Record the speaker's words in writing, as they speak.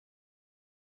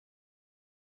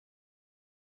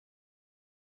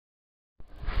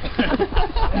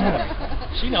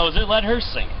She knows it. Let her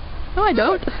sing it. No, I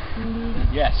don't.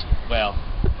 Yes. Well,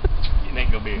 it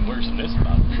ain't gonna be worse than this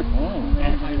about it. Oh.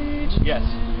 Yes.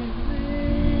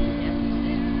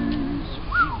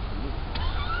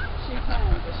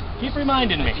 Keep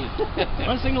reminding me.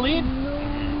 Want to sing the lead?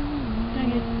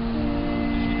 Dang it.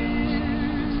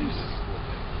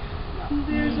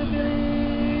 There's a village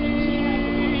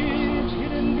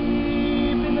hidden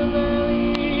deep in the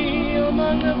valley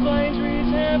among the pine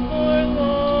trees half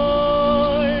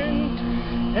forlorn.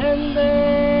 And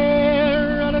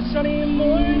there on a sunny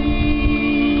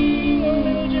morning,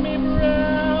 little Jimmy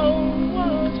Brown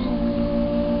was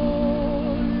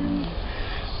born.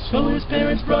 So his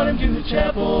parents brought him to the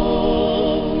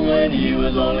chapel when he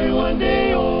was only 1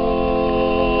 day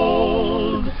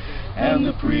old. And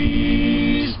the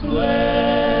priest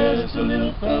blessed the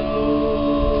little fellow.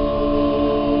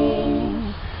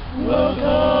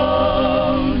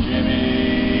 Welcome,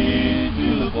 Jimmy,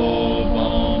 to the fold.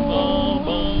 Bum, bum,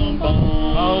 bum,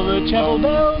 bum. All the chapel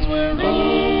bells were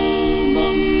ringing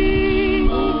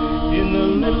in the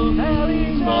little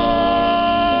valley's mouth.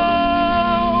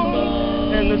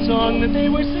 And the song that they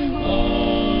were singing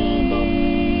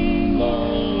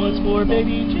was for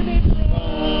baby Jimmy.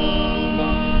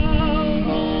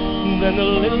 Then the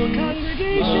little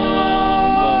congregation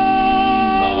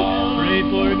prayed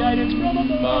for guidance from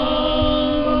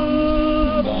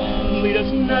above. Lead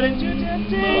us not into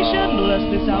temptation, bless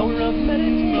this hour of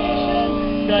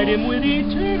meditation, guide him with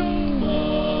eternal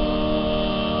love.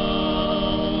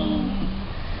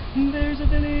 There's a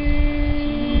village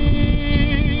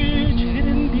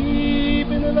hidden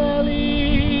deep in the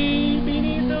valley,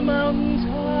 beneath the mountains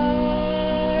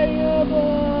high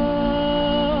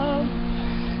above.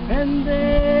 And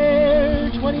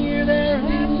there, 20 years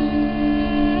thereafter,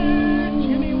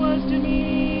 Jimmy was to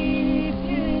meet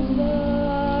his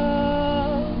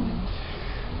love.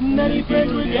 Many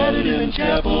friends were gathered in the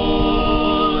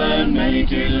chapel, and many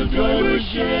tears of joy were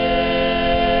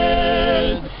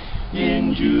shed.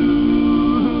 In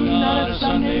June, on a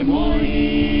Sunday morning,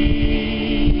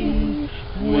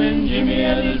 when Jimmy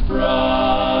and his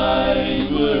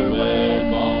bride were wed.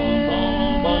 Bum,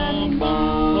 bum, bum,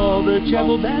 bum. All the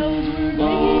chapel bells were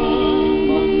ringing.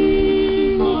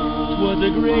 'Twas a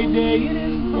great day in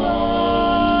his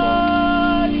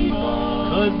life,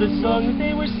 'cause the song that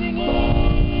they were singing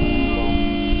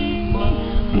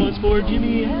was for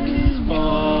Jimmy and his wife.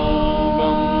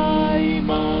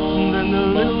 Then the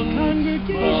little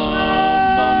congregation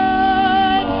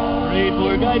prayed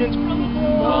for guidance from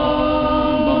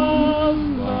above.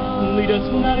 Lead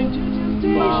us not into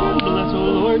temptation, bless, O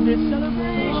Lord, this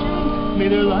celebration. May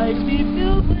their lives be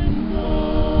filled with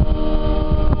love.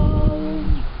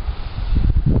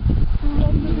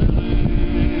 From the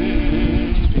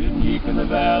village hidden deep in the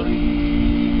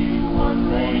valley,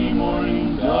 one rainy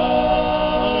morning,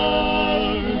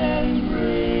 dark and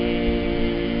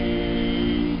gray,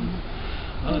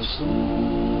 a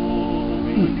soul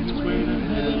winged its way to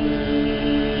heaven.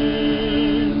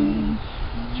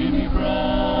 Jimmy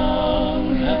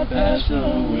Brown had passed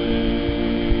away.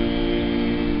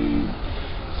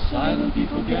 Silent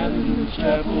people gathered in the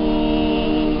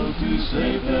chapel to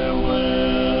say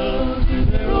farewell to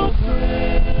their old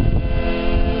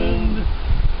friend.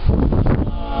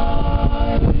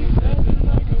 Life had been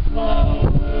like a flower,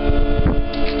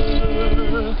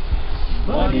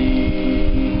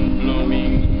 budding,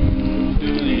 blooming to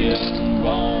the end.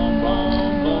 Bum, bum,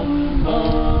 bum,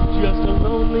 bum. Just a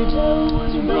lonely bell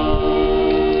was ringing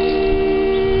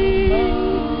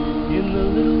in the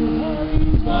little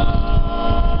valley's mouth.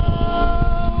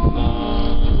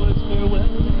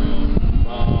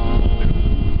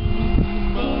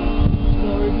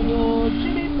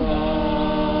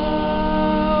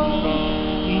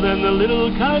 Then the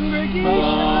little congregation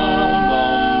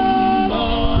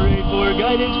prayed for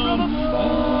guidance from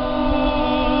above.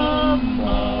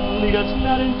 Lead us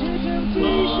not into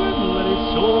temptation, let his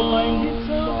soul find its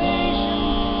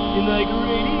salvation in thy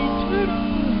great eternal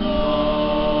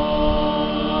love.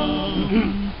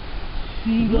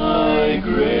 Thy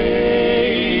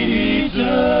great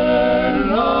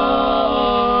eternal love.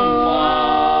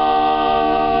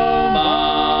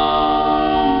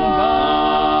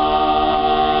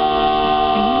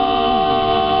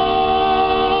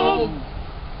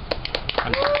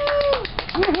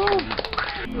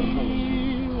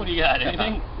 What do you got?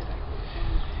 Anything?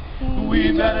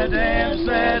 We've got a dance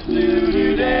that's new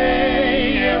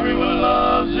today. Everyone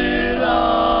loves it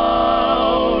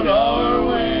out our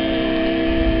way.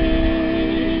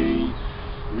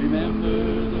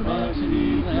 Remember the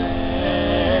varsity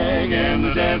flag and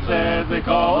the dance that they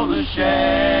call the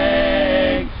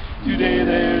shag. Today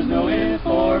there's no if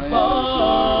or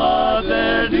but.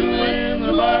 They're doing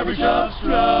the barbershop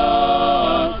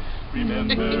strut.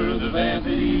 Remember the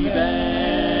vampity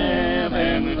vamp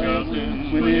and the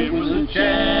jumping when it was a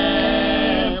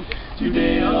champ.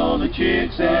 Today all the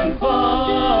chicks and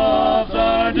pups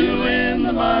are doing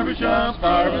the barbershop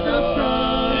strut.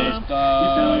 It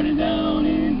started down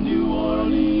in New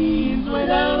Orleans, way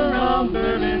down around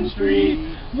Bourbon Street.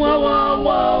 Wah, wah,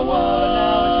 wah, wah,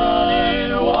 now it's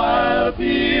running a while up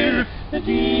here. The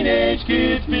teenage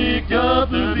kids picked up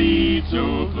the beat,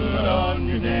 so put on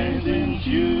your dancing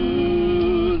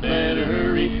shoes. Better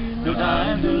hurry, no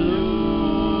time to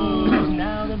lose.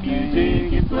 Now the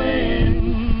music is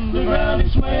playing, the crowd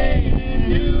is swaying,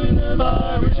 doing the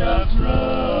barbershop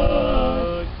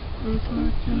strut.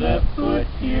 Put your left foot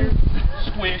here,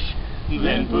 squish.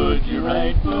 Then put your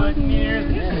right foot near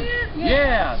this.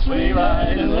 Yeah, sway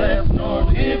right and left,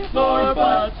 north, if or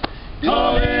but.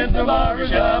 Call it the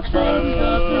barbershop strut.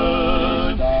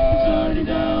 Started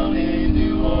down in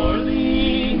New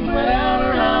Orleans, right out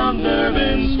around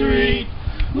Bourbon Street.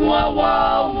 Wah,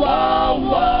 wah, wah,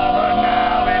 wah.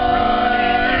 Now it's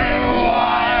running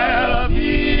wild up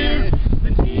here.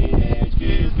 The teenage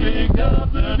kids picked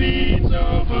up the beat,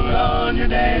 so put on your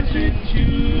dancing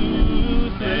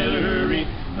shoes. Better hurry,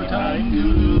 no time to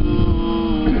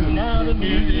lose. Now the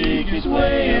music is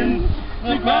swaying,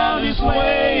 the crowd is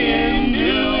swaying,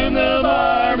 doing the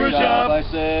barbershop. I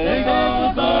say, it's all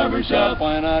the barbershop.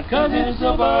 Why not? 'Cause it's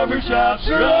the barbershop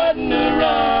strutting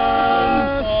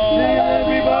around. Say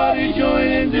everybody join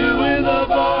in doing the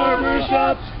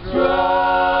barbershop strut.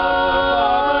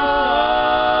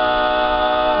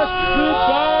 The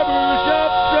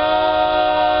barbershop strut.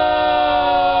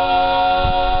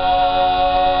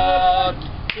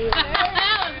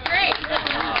 That was great.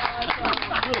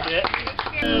 A little bit.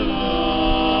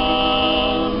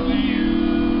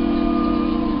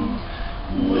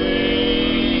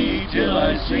 Till I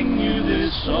sing you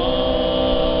this song.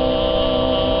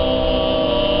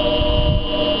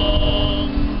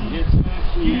 It's a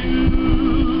cute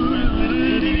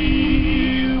little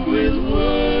ditty with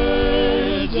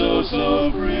words oh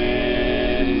so pretty.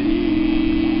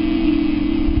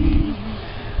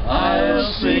 I'll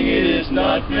sing it, it's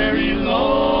not very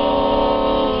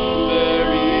long,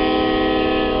 very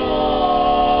long.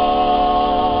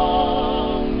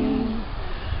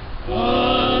 A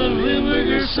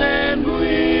limburger sandwich,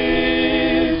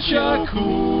 a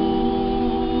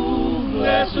cool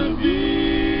glass of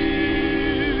beer,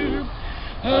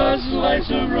 a slice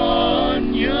of raw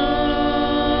onion,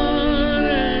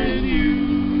 and you.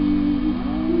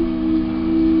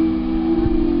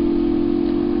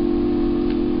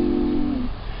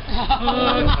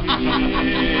 A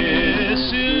kiss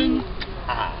in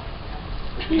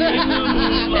the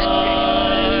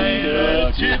moonlight,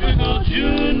 a typical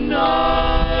June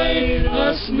night,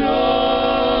 a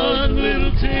snug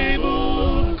little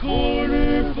table,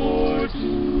 corner for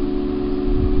two.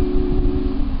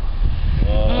 A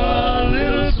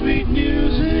little sweet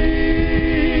music,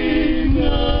 a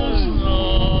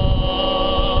long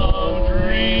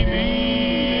dreamy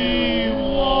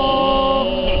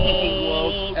waltz,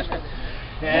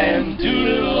 and two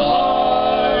little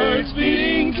hearts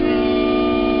beating true.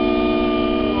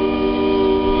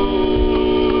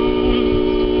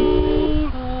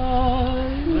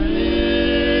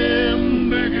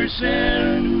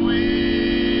 Sandwich,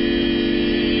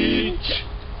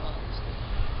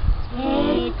 a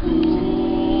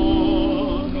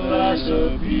cool glass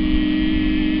of beer,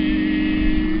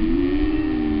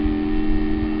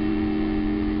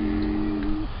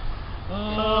 a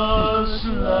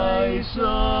slice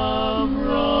of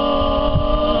raw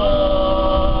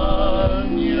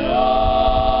onion,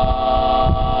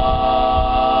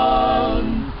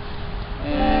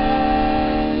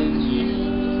 and you.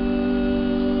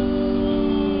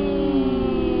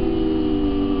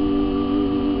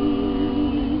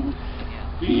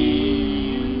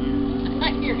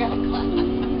 You're gonna clap.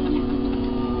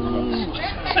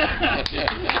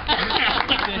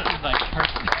 This is like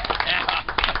perfect.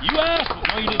 You asked.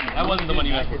 No, you didn't. That wasn't the one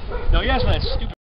you asked for. No, you asked for that stupid.